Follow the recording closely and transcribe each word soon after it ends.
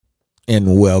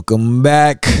And welcome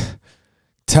back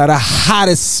to the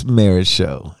hottest marriage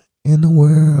show in the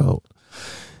world.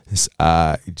 It's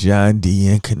I, John D.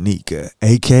 and Kanika,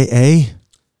 a.k.a.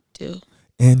 Do.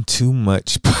 And Too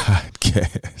Much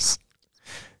Podcast.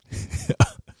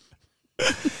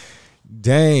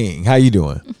 Dang, how you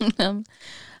doing?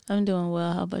 I'm doing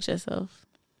well. How about yourself?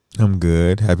 I'm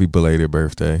good. Happy belated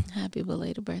birthday. Happy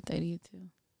belated birthday to you too.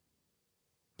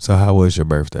 So how was your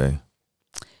birthday?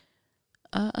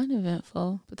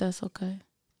 Uneventful, but that's okay.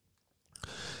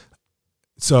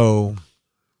 So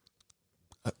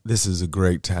this is a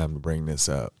great time to bring this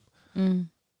up.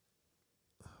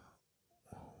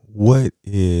 What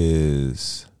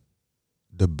is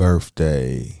the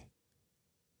birthday?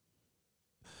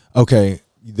 Okay,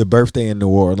 the birthday in New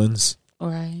Orleans. All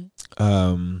right.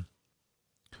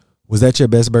 Was that your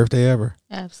best birthday ever?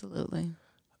 Absolutely.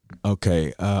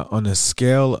 Okay. On a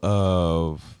scale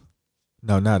of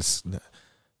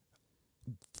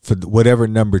for whatever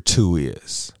number 2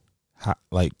 is,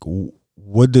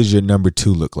 what does your number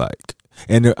 2 look like?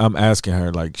 And I'm asking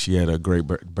her, like, she had a great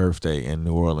birthday in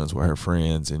New Orleans with her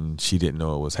friends, and she didn't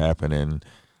know what was happening.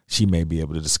 She may be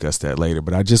able to discuss that later,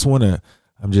 but she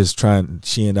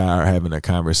and I are having a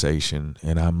conversation,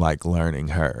 and I'm like learning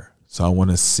her. So I want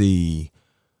to see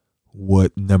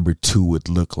what number 2 would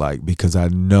look like, because I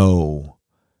know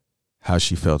how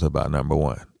she felt about number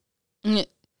 1.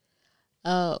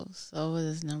 Oh, so what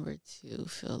does number 2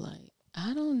 feel like?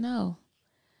 I don't know.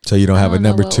 So you don't have a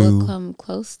number 2? Would come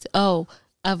close to,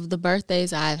 of the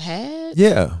birthdays I've had?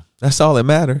 Yeah, that's all that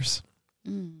matters.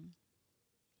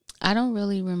 I don't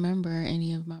really remember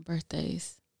any of my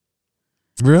birthdays.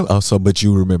 Really? Oh, but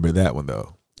you remember that one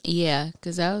though? Yeah,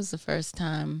 because that was the first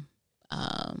time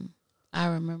I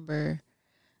remember.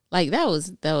 Like that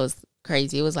was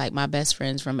crazy. It was like my best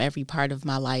friends from every part of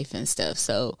my life and stuff.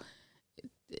 So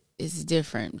it's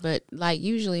different. But like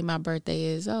usually my birthday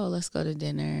is, let's go to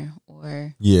dinner,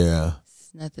 or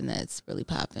it's nothing that's really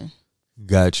popping.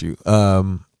 Got you.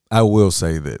 I will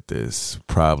say that this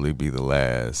probably be the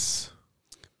last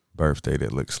birthday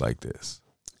that looks like this.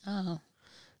 Oh.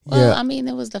 Well, yeah. I mean,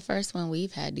 it was the first one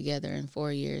we've had together in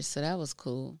 4 years, so that was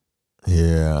cool.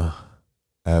 Yeah,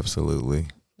 absolutely.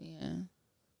 Yeah.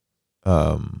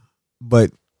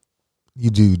 But you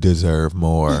do deserve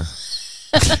more.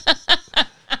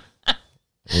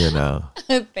 You know.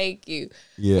 Thank you.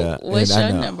 Yeah. What's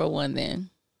your number 1 then?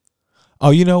 Oh,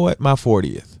 you know what? My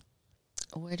 40th.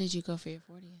 Where did you go for your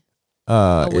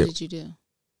 40th? What did you do?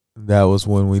 That was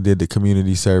when we did the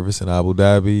community service in Abu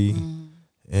Dhabi.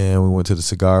 And we went to the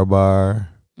cigar bar.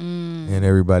 And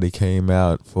everybody came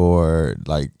out for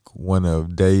like one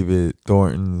of David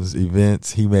Thornton's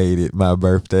events. He made it my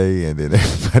birthday, and then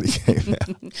everybody came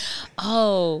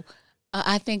out.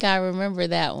 I think I remember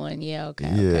that one. Yeah,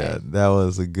 okay. Yeah, that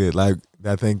was a good, I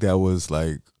think that was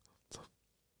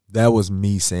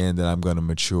me saying that I'm going to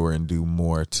mature and do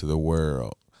more to the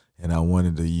world. And I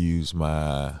wanted to use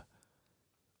my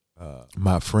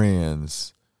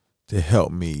friends to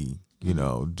help me,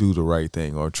 do the right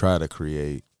thing, or try to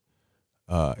create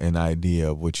an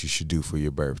idea of what you should do for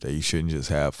your birthday. You shouldn't just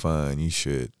have fun. You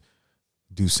should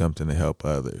do something to help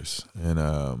others. And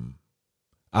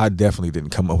I definitely didn't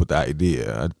come up with the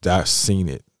idea. I've seen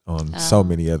it on so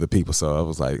many other people. So I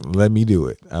was like, let me do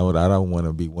it. I don't want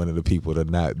to be one of the people to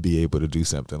not be able to do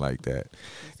something like that.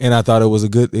 And I thought it was a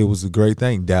great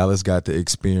thing. Dallas got to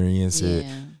experience it.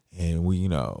 And we,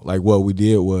 what we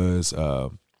did was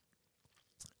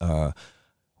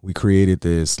we created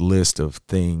this list of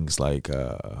things like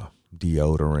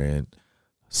deodorant,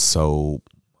 soap,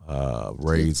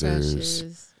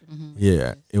 razors.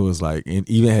 Yeah, it was like, it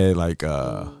even had like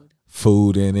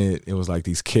food in it. It was like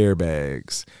these care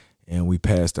bags, and we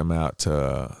passed them out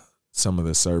to some of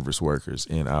the service workers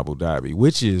in Abu Dhabi,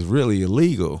 which is really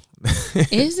illegal.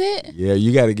 Is it? Yeah,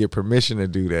 you got to get permission to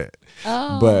do that.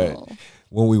 Oh. But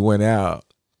when we went out,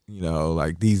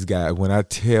 like these guys, when I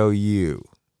tell you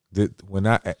that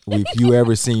if you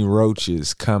ever seen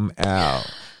roaches come out,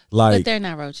 like, but they're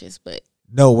not roaches, but.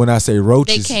 No, when I say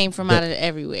roaches, they came from out of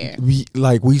everywhere.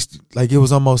 It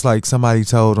was almost like somebody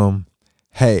told them,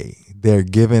 "Hey, they're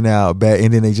giving out bad,"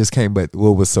 and then they just came. But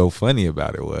what was so funny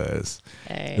about it was,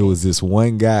 it was this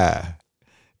one guy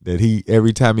that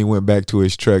every time he went back to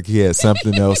his truck, he had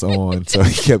something else on, so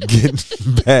he kept getting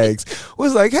bags.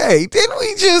 Was like, "Hey, didn't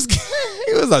we just?"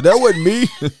 He was like, "That wasn't me,"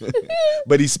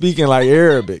 but he's speaking like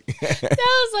Arabic. That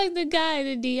was like the guy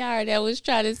in the DR that was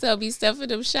trying to sell me stuff in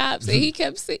them shops, and he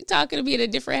kept talking to me in a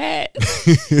different hat.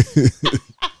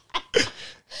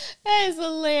 That is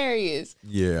hilarious.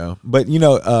 Yeah, but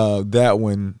that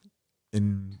one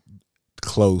in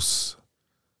close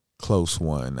close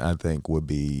one, I think, would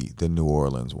be the New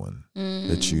Orleans one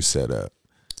that you set up.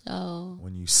 Oh.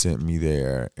 When you sent me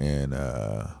there, and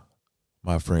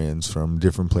my friends from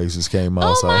different places came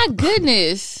also. Oh, my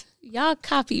goodness. Y'all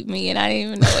copied me, and I didn't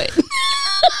even know it.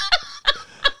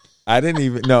 I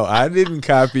didn't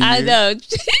copy you. I know.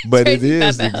 But it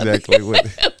is exactly what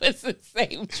it was the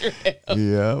same trip.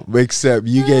 Yeah, except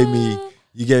you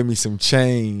gave me some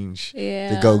change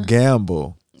to go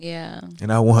gamble. Yeah.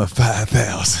 And I won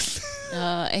 $5,000.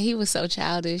 And he was so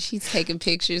childish. He's taking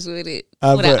pictures with it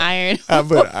with an iron. I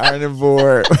put an ironing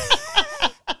board.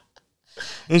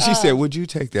 And she said, "Would you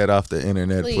take that off the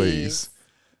internet, please?"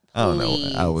 I don't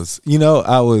know. I was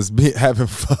having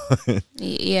fun.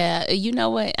 Yeah. You know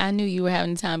what? I knew you were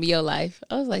having the time of your life.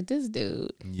 I was like, this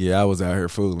dude. Yeah, I was out here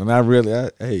fooling. I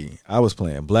was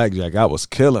playing blackjack. I was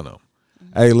killing them.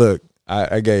 Hey, look,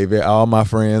 I gave all my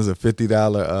friends a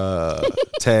 $50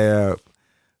 tab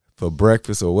for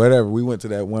breakfast or whatever. We went to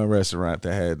that one restaurant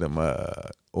that had them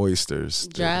oysters.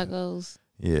 Dragos.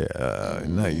 Yeah.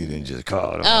 No, you didn't just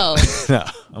call them. Oh. No,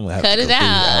 I'm gonna have cut to it out.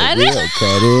 I will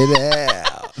cut it out.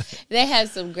 They have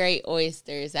some great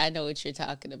oysters. I know what you're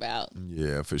talking about.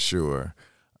 Yeah, for sure.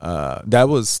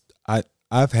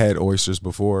 I've had oysters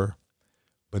before,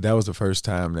 but that was the first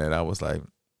time that I was like,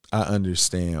 I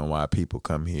understand why people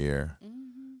come here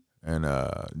and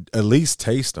at least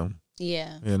taste them.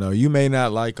 Yeah. You know, you may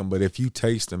not like them, but if you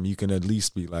taste them, you can at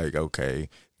least be like, okay,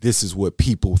 this is what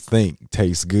people think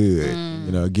tastes good.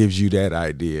 You know, it gives you that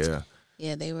idea.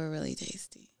 Yeah, they were really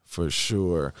tasty. For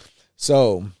sure.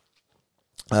 So,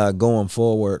 going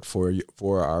forward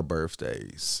for our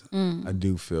birthdays, I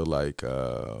do feel like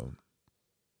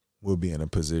we'll be in a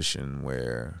position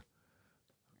where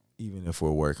even if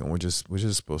we're working, we're just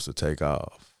supposed to take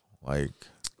off. Like,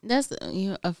 that's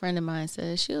a friend of mine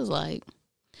said, she was like,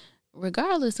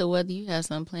 regardless of whether you have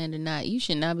something planned or not, you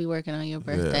should not be working on your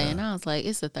birthday. And I was like,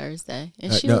 it's a Thursday.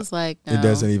 And she was like, no. It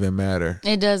doesn't even matter.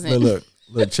 It doesn't. But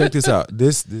look, check this out.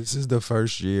 This is the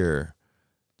first year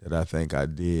that I think I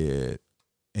did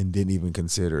and didn't even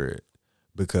consider it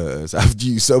because I've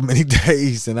used so many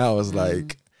days and I was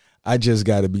like, I just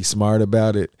got to be smart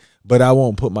about it. But I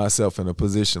won't put myself in a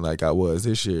position like I was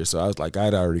this year. So I was like,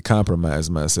 I'd already compromised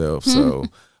myself. So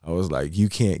I was like, you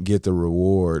can't get the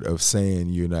reward of saying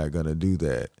you're not going to do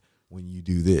that when you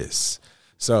do this.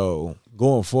 So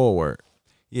going forward,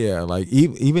 yeah, like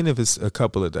even if it's a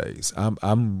couple of days,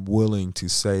 I'm willing to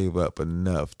save up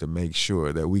enough to make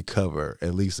sure that we cover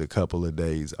at least a couple of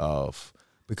days off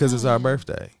because it's our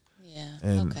birthday. Yeah.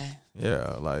 And okay.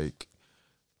 Yeah, like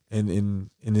and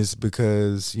it's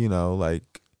because, you know,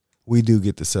 like we do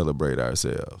get to celebrate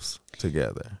ourselves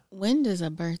together. When does a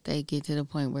birthday get to the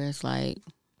point where it's like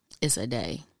it's a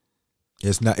day?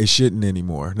 It shouldn't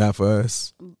anymore. Not for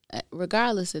us.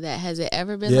 Regardless of that, has it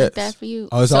ever been like that for you?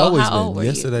 Oh, it's always how been. old were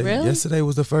Yesterday, you? Really? Yesterday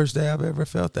was the first day I've ever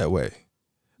felt that way.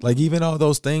 Like even all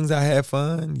those things I had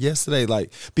fun yesterday,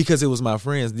 like because it was my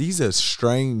friends. These are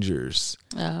strangers.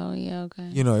 Oh yeah, okay.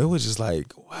 You know, it was just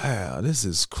like, wow, this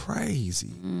is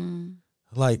crazy.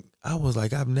 Like I was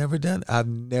like, I've never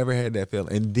had that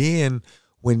feeling. And then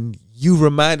when you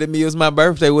reminded me it was my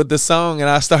birthday with the song, and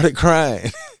I started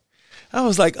crying. I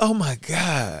was like, oh my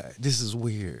God, this is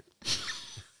weird.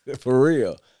 For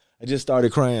real. I just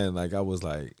started crying. Like I was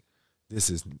like,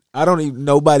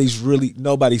 nobody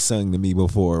sung to me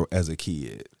before as a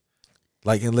kid.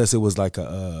 Like unless it was like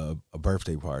a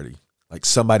birthday party. Like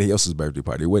somebody else's birthday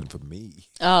party. It wasn't for me.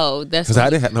 Oh, that's because I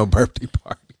didn't have no birthday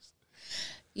parties.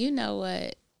 You know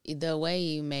what? The way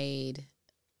you made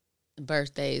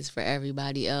birthdays for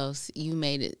everybody else, you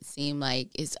made it seem like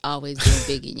it's always been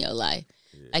big in your life.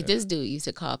 Like this dude used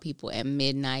to call people at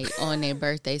midnight on their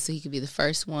birthday so he could be the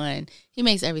first one. He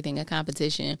makes everything a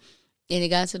competition. And it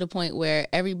got to the point where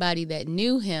everybody that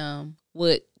knew him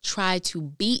would try to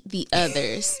beat the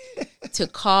others to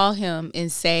call him and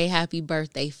say happy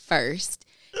birthday first.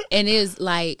 And it was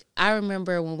like, I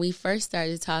remember when we first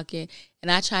started talking and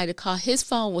I tried to call, his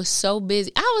phone was so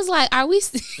busy. I was like, are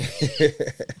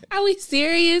we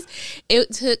serious?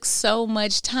 It took so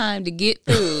much time to get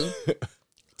through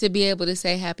to be able to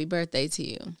say happy birthday to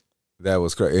you. That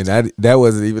was crazy. And that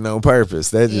wasn't even on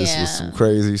purpose. That just was some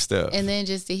crazy stuff. And then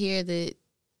just to hear that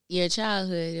your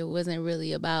childhood, it wasn't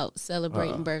really about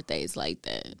celebrating birthdays like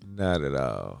that. Not at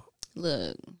all.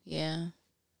 Look, yeah.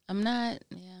 I'm not,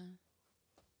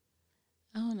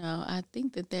 I don't know. I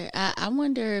think that I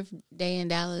wonder if Day in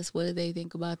Dallas, what do they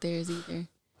think about theirs either?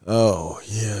 Oh,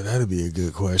 yeah, that'd be a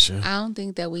good question. I don't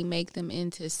think that we make them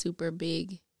into super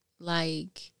big,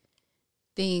 like,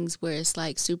 things where it's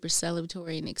like super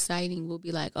celebratory and exciting. We'll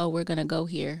be like, oh, we're going to go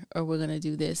here or we're going to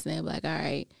do this. And they'll be like, all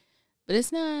right. but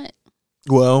it's not.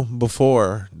 Well,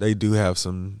 before they do have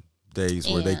some days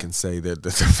where they can say that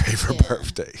that's their favorite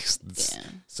birthdays. Yeah.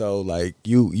 So like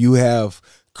you have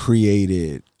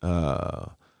created an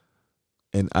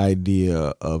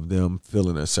idea of them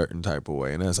feeling a certain type of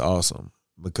way, and that's awesome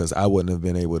because I wouldn't have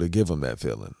been able to give them that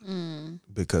feeling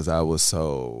because I was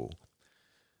so.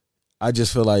 I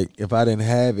just feel like if I didn't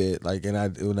have it, like,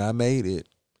 when I made it,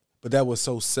 but that was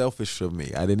so selfish for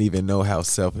me. I didn't even know how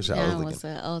selfish I was. I was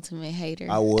an ultimate hater.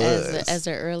 I was as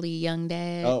an early young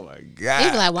dad. Oh my God!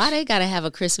 They be like, "Why they gotta have a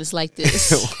Christmas like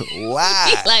this?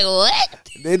 Why? Like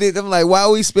what? I'm like, why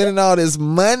are we spending all this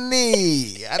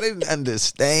money? I didn't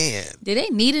understand. Did they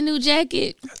need a new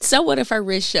jacket? So what if her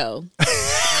wrist show?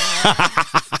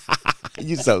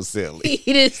 You so silly.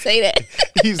 He didn't say that.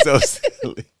 You so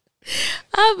silly.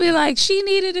 I'll be like, she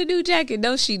needed a new jacket.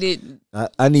 No, she didn't.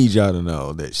 I need y'all to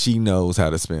know that she knows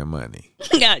how to spend money.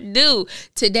 I do.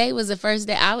 Today was the first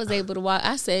day I was able to walk.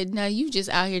 I said, no, you just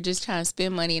out here just trying to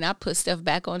spend money. And I put stuff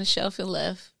back on the shelf and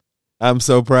left. I'm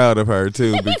so proud of her,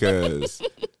 too, because,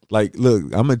 like, look,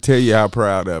 I'm going to tell you how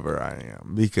proud of her I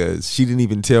am because she didn't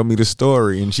even tell me the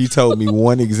story. And she told me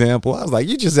one example. I was like,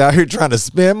 you just out here trying to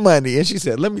spend money. And she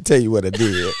said, let me tell you what I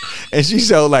did. And she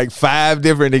showed like 5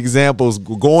 different examples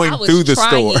going through the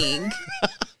store.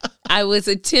 I was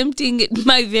attempting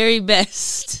my very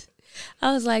best.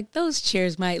 I was like, those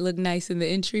chairs might look nice in the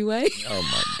entryway.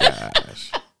 Oh, my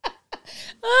gosh.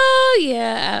 Oh,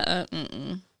 yeah.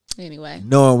 Anyway.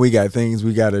 Knowing we got things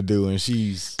we got to do, and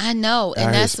she's... I know,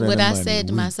 and that's what I money. said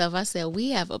to myself. I said, we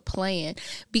have a plan.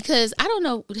 Because, I don't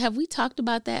know, have we talked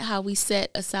about that, how we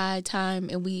set aside time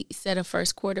and we set a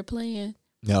first quarter plan?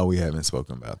 No, we haven't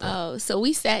spoken about that. Oh, so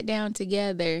we sat down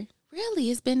together. Really,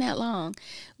 it's been that long.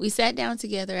 We sat down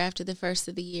together after the first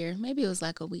of the year. Maybe it was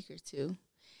like a week or two.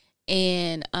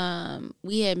 And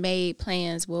we had made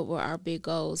plans. What were our big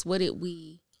goals? What did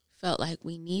we felt like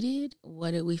we needed?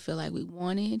 What did we feel like we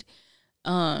wanted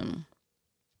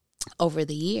over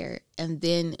the year? And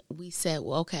then we said,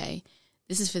 well, okay,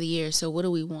 this is for the year. So what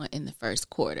do we want in the first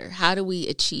quarter? How do we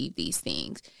achieve these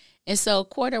things? And so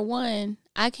quarter one,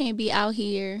 I can't be out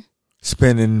here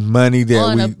spending money that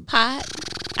on a pot.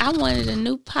 I wanted a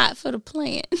new pot for the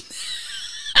plant.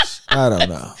 I don't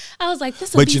know. I was like,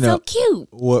 this would be so cute.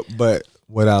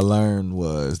 What I learned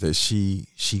was that she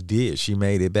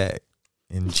made it back.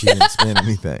 And she didn't spend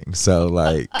anything. So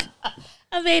like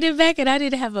I made it back and I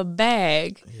didn't have a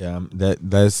bag. Yeah,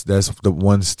 that's the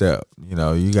one step. You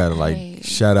know, you gotta like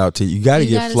shout out to you gotta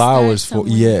get flowers for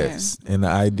and the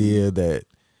idea that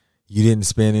you didn't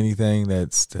spend anything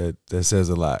that says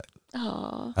a lot.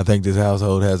 Oh, I think this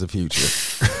household has a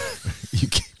future. You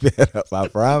keep that up, I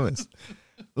promise.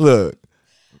 Look.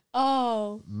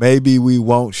 Oh. Maybe we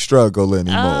won't struggle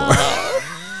anymore.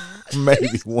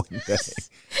 Maybe one day.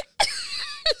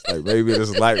 Like maybe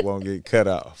this light won't get cut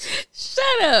off.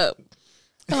 Shut up.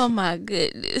 Oh my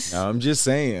goodness. No, I'm just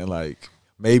saying, like,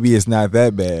 maybe it's not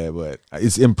that bad, but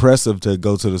it's impressive to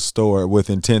go to the store with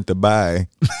intent to buy.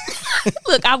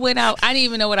 Look, I went out. I didn't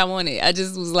even know what I wanted. I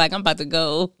just was like, I'm about to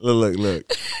go.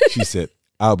 Look. She said,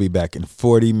 I'll be back in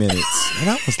 40 minutes. And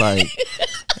I was like,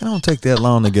 it don't take that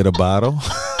long to get a bottle.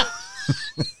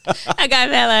 I got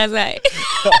that last night.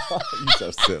 You're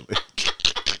so silly.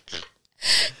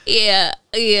 Yeah.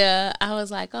 I was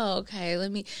like, oh, okay,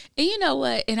 let me. And you know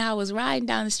what? And I was riding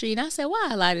down the street and I said, why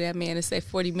I lied to that man and say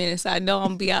 40 minutes? I know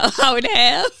I'm going to be out an hour and a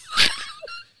half.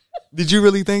 Did you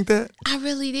really think that? I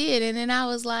really did. And then I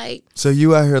was like. So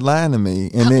you out here lying to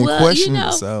me and then questioning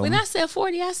yourself. When I said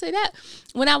 40, I said that.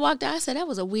 When I walked out, I said that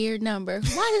was a weird number.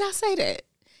 Why did I say that?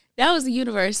 That was the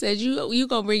universe said, you going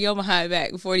to bring your behind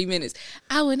back in 40 minutes.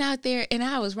 I went out there and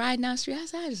I was riding down the street. I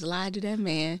said, I just lied to that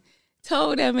man.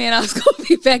 Told that man I was going to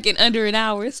be back in under an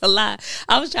hour. It's a lie.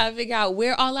 I was trying to figure out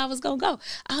where all I was going to go.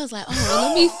 I was like, well,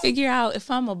 let me figure out if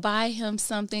I'm going to buy him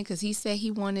something because he said he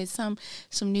wanted some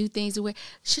new things to wear.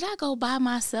 Should I go buy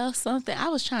myself something? I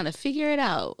was trying to figure it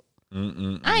out.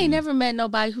 I ain't never met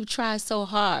nobody who tried so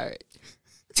hard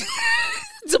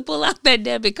to pull out that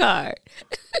debit card.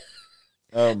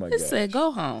 Oh, my God. I said, go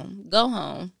home. Go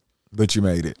home. But you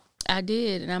made it. I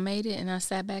did, and I made it, and I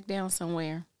sat back down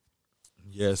somewhere.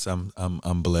 Yes, I'm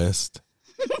blessed.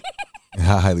 And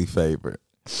highly favored.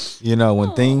 You know,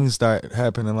 when things start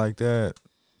happening like that,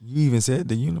 you even said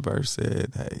the universe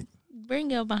said, hey,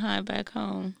 bring your behind back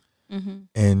home. Mm-hmm.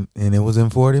 And it was in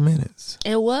 40 minutes.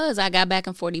 It was. I got back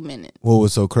in 40 minutes. What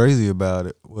was so crazy about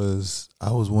it was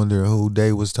I was wondering who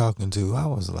Day was talking to. I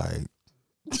was like,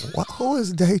 who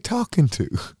is Day talking to?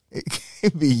 It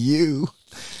can't be you.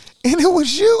 And it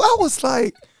was you. I was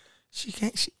like,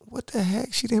 what the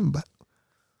heck? She didn't buy.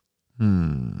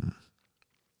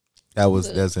 That's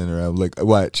interesting. Like,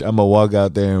 watch, I'm gonna walk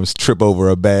out there and trip over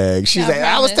a bag. She's like,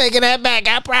 I was taking that back.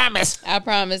 I promise. I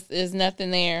promise. There's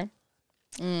nothing there.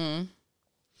 Mm.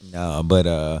 No,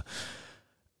 but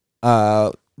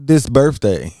this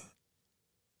birthday,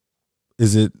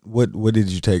 is it what did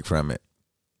you take from it?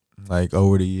 Like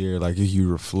over the year, like if you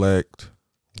reflect,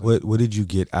 what did you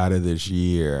get out of this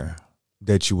year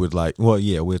that you would like? Well,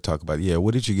 yeah, we'll talk about it. Yeah,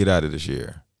 what did you get out of this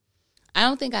year? I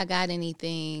don't think I got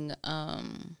anything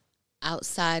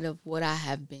outside of what I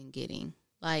have been getting.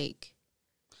 Like,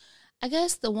 I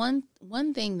guess the one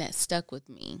thing that stuck with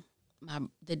me,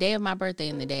 the day of my birthday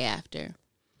and the day after,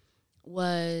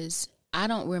 was I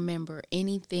don't remember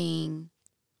anything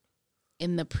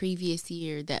in the previous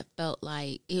year that felt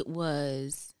like it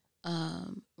was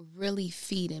really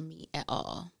feeding me at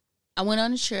all. I went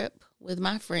on a trip with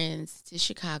my friends to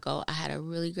Chicago. I had a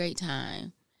really great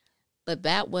time. But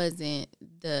that wasn't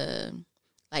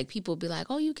like people be like,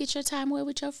 oh, you get your time away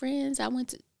with your friends. I went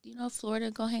to,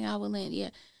 Florida, go hang out with Lynn. Yeah,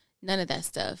 none of that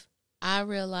stuff. I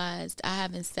realized I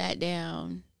haven't sat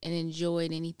down and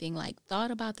enjoyed anything, like thought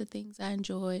about the things I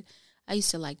enjoyed. I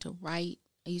used to like to write.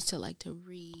 I used to like to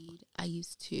read. I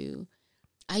used to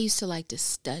like to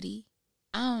study.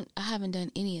 I haven't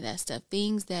done any of that stuff.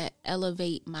 Things that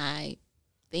elevate my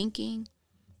thinking.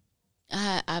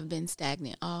 I've been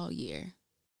stagnant all year.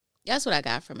 That's what I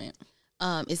got from it.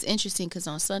 It's interesting because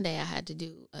on Sunday I had to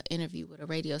do an interview with a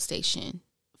radio station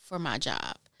for my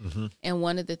job. Mm-hmm. And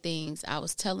one of the things I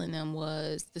was telling them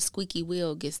was the squeaky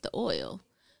wheel gets the oil.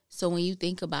 So when you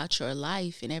think about your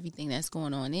life and everything that's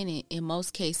going on in it, in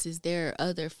most cases there are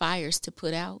other fires to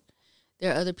put out.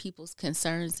 There are other people's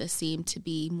concerns that seem to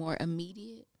be more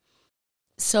immediate.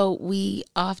 So we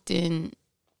often,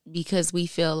 because we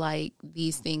feel like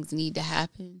these things need to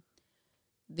happen,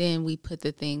 then we put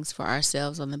the things for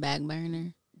ourselves on the back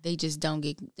burner. They just don't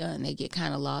get done. They get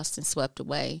kind of lost and swept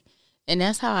away. And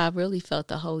that's how I really felt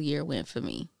the whole year went for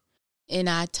me. And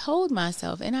I told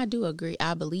myself, and I do agree,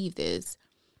 I believe this,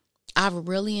 I've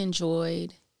really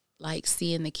enjoyed like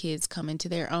seeing the kids come into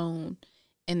their own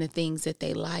and the things that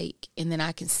they like. And then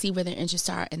I can see where their interests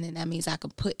are. And then that means I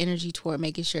can put energy toward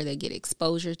making sure they get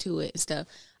exposure to it and stuff.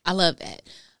 I love that.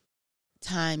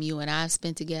 Time you and I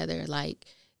spent together, like,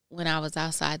 when I was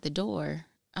outside the door,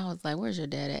 I was like, where's your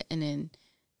dad at? And then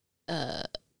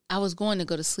I was going to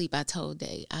go to sleep. I told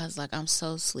Day, I was like, I'm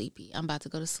so sleepy. I'm about to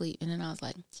go to sleep. And then I was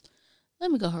like, let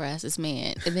me go harass this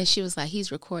man. And then she was like,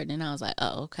 he's recording. And I was like,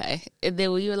 oh, okay. And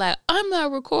then when you were like, I'm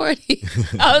not recording,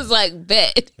 I was like,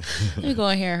 bet. Let me go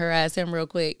in here and harass him real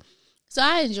quick. So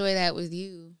I enjoy that with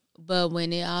you. But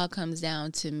when it all comes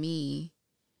down to me,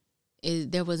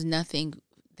 there was nothing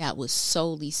that was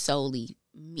solely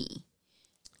me.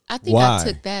 I think Why? I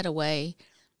took that away.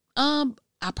 I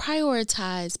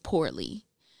prioritize poorly.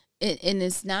 And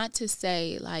it's not to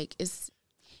say, like,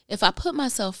 if I put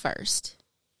myself first,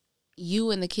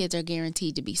 you and the kids are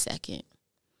guaranteed to be second.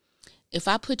 If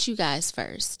I put you guys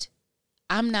first,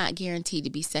 I'm not guaranteed to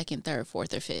be second, third,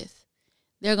 fourth, or fifth.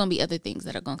 There are going to be other things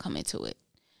that are going to come into it.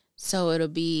 So it'll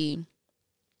be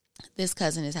this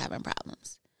cousin is having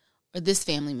problems, or this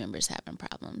family member is having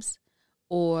problems,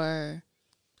 or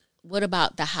what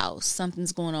about the house?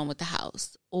 Something's going on with the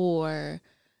house. Or,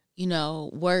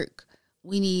 work,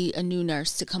 we need a new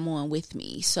nurse to come on with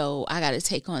me. So I got to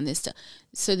take on this stuff.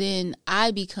 So then I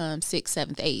become 6th,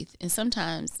 7th, 8th, and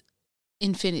sometimes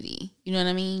infinity. You know what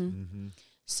I mean? Mm-hmm.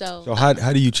 So how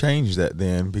do you change that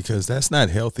then? Because that's not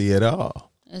healthy at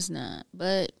all. It's not.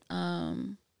 But I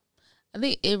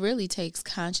think it really takes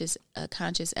a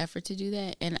conscious effort to do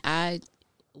that. And I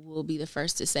will be the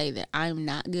first to say that I'm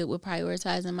not good with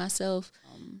prioritizing myself.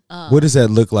 What does that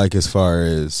look like as far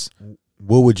as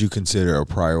what would you consider a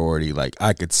priority? Like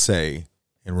I could say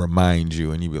and remind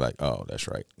you and you'd be like, oh, that's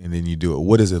right. And then you do it.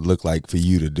 What does it look like for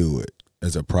you to do it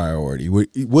as a priority?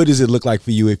 What does it look like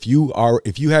for you if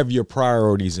you have your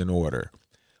priorities in order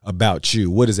about you?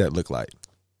 What does that look like?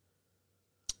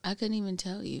 I couldn't even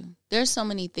tell you. There's so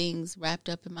many things wrapped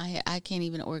up in my head. I can't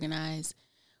even organize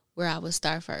where I would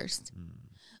start first.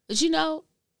 But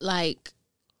like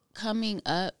coming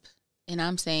up, and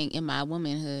I'm saying in my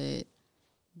womanhood,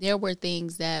 there were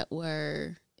things that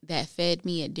fed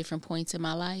me at different points in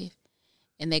my life,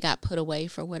 and they got put away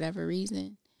for whatever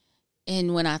reason.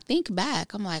 And when I think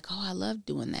back, I'm like, oh, I love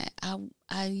doing that.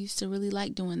 I used to really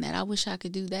like doing that. I wish I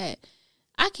could do that.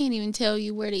 I can't even tell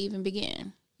you where to even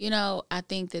begin. I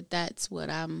think that's what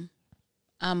I'm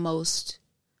most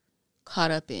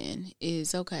caught up in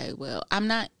is, okay, well, I'm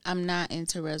not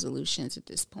into resolutions at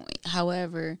this point.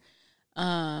 However,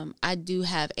 I do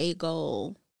have a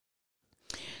goal.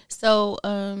 So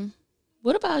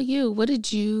What about you? What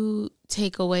did you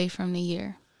take away from the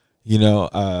year?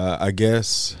 I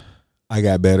guess I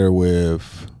got better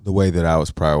with the way that I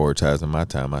was prioritizing my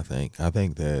time, I think. I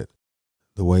think that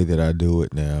the way that I do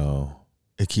it now,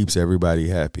 it keeps everybody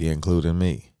happy, including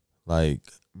me. Like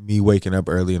me waking up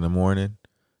early in the morning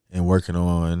and working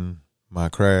on my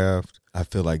craft, I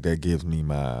feel like that gives me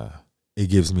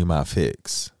my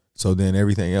fix. So then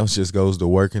everything else just goes to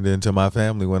work and then to my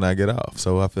family when I get off.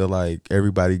 So I feel like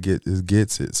everybody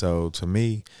gets it. So to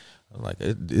me, like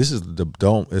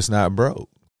it's not broke.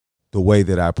 The way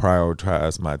that I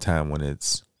prioritize my time when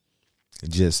it's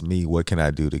just me, what can I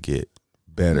do to get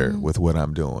better with what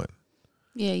I'm doing?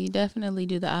 Yeah, you definitely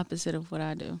do the opposite of what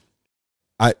I do.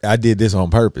 I did this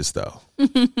on purpose though.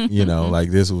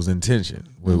 Like this was intention.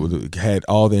 We had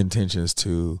all the intentions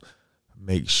to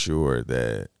make sure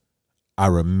that I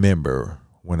remember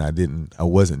when I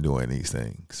wasn't doing these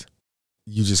things.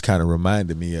 You just kind of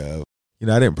reminded me of,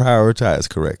 I didn't prioritize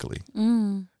correctly.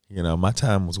 My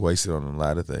time was wasted on a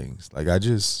lot of things. Like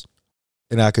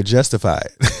and I could justify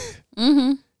it,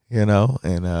 and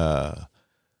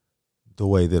the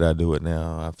way that I do it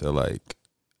now, I feel like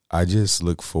I just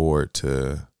look forward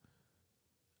to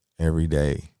every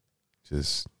day,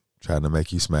 just trying to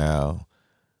make you smile,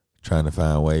 trying to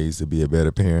find ways to be a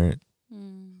better parent,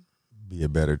 be a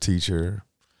better teacher,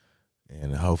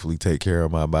 and hopefully take care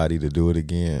of my body to do it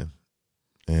again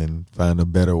and find a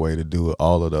better way to do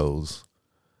all of those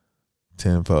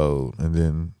tenfold. And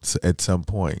then at some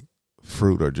point,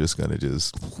 fruit are just going to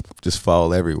just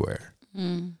fall everywhere,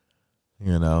 and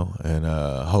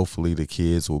hopefully the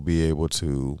kids will be able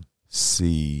to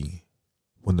see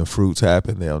when the fruits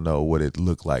happen, they'll know what it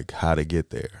looked like, how to get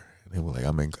there. And they were like,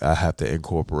 I have to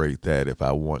incorporate that if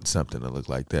I want something to look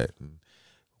like that. And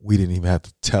we didn't even have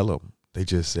to tell them. They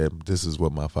just said, this is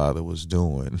what my father was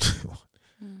doing.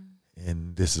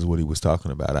 And this is what he was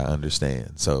talking about. I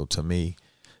understand. So to me,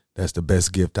 that's the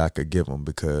best gift I could give them,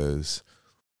 because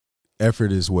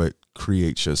effort is what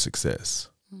creates your success.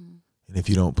 And if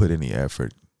you don't put any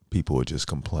effort, people will just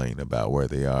complain about where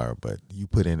they are. But you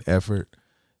put in effort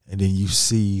and then you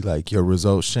see like your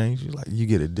results change. You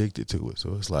get addicted to it.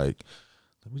 So it's like,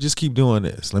 let me just keep doing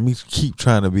this. Let me keep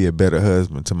trying to be a better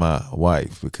husband to my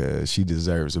wife, because she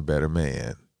deserves a better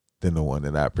man than the one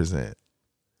that I present.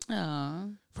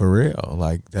 Aww. For real.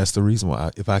 Like, that's the reason why.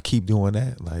 If I keep doing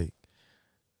that, like,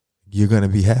 you're going to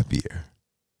be happier.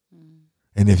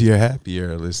 And if you're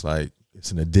happier, it's like,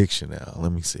 it's an addiction now.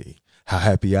 Let me see how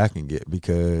happy I can get,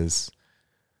 because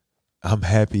I'm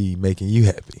happy making you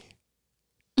happy.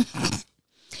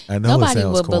 I know nobody it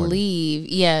sounds would corny. believe.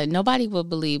 Yeah, nobody would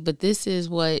believe. But this is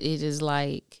what it is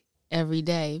like every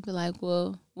day. Be like,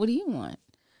 well, what do you want?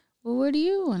 Well, where do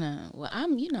you want to? Well,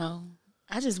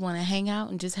 I just want to hang out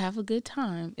and just have a good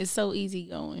time. It's so easy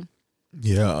going.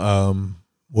 Yeah.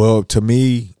 Well, to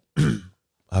me,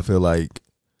 I feel like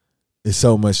it's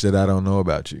so much that I don't know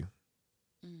about you.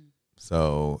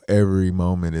 So every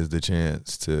moment is the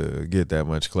chance to get that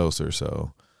much closer.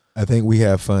 So I think we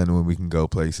have fun when we can go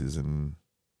places and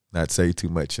not say too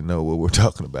much and know what we're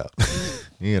talking about.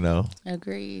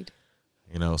 Agreed.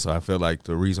 So I feel like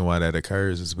the reason why that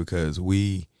occurs is because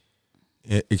we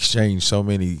exchange so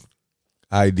many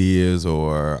ideas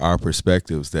or our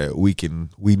perspectives that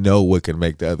we know what can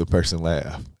make the other person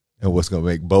laugh and what's going to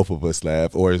make both of us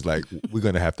laugh. Or it's like, we're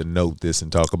going to have to note this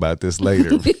and talk about this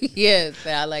later. Yes,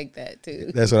 I like that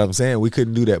too. That's what I'm saying. We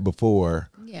couldn't do that before.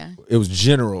 Yeah. It was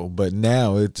general, but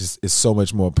now it's so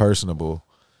much more personable.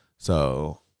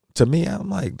 So to me, I'm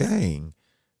like, dang,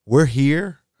 we're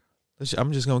here.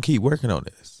 I'm just going to keep working on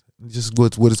this. Just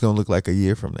what it's going to look like a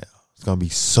year from now. It's going to be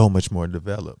so much more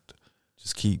developed.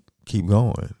 Just keep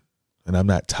going. And I'm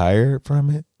not tired from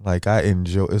it. Like, I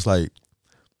enjoy, it's like,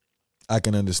 I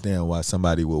can understand why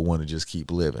somebody would want to just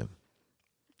keep living.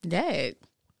 Dad.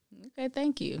 Okay,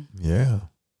 thank you. Yeah.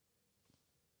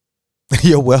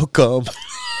 You're welcome.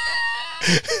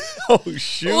 Oh,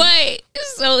 shoot. Wait,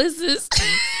 so it's this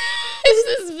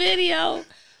video of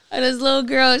this little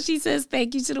girl. She says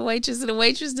thank you to the waitress, and the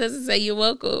waitress doesn't say you're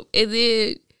welcome. And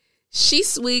then she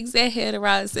swings that head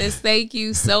around and says thank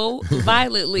you so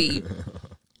violently.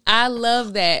 I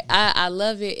love that. I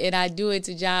love it, and I do it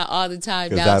to John all the time.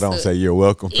 Because I don't say you're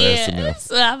welcome fast enough.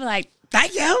 So I'm like,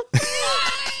 thank you.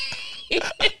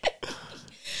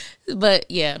 But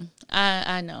yeah,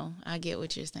 I know. I get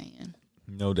what you're saying.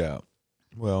 No doubt.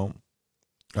 Well,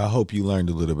 I hope you learned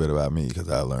a little bit about me, because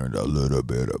I learned a little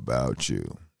bit about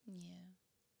you. Yeah.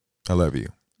 I love you.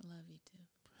 I love you too.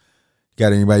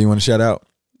 Got anybody you want to shout out?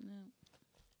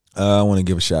 No. I want to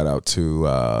give a shout out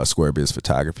to Square Biz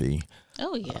Photography.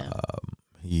 Oh yeah.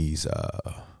 He's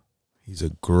He's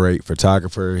a great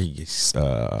photographer. He's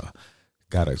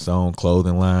got his own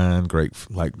clothing line. Great,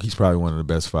 like he's probably one of the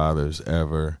best fathers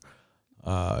ever.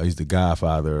 He's the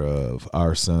godfather of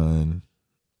our son,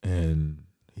 and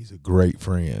he's a great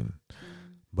friend.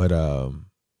 But I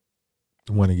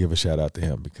want to give a shout out to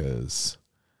him because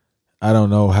I don't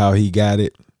know how he got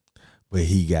it, but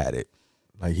he got it.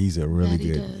 Like he's a really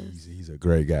good, he's a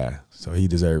great guy. So he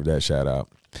deserved that shout out.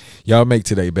 Y'all make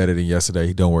today better than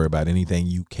yesterday. Don't worry about anything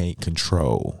you can't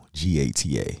control.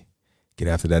 GATA. Get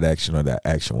after that action or that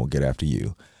action will get after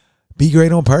you. Be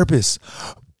great on purpose.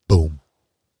 Boom.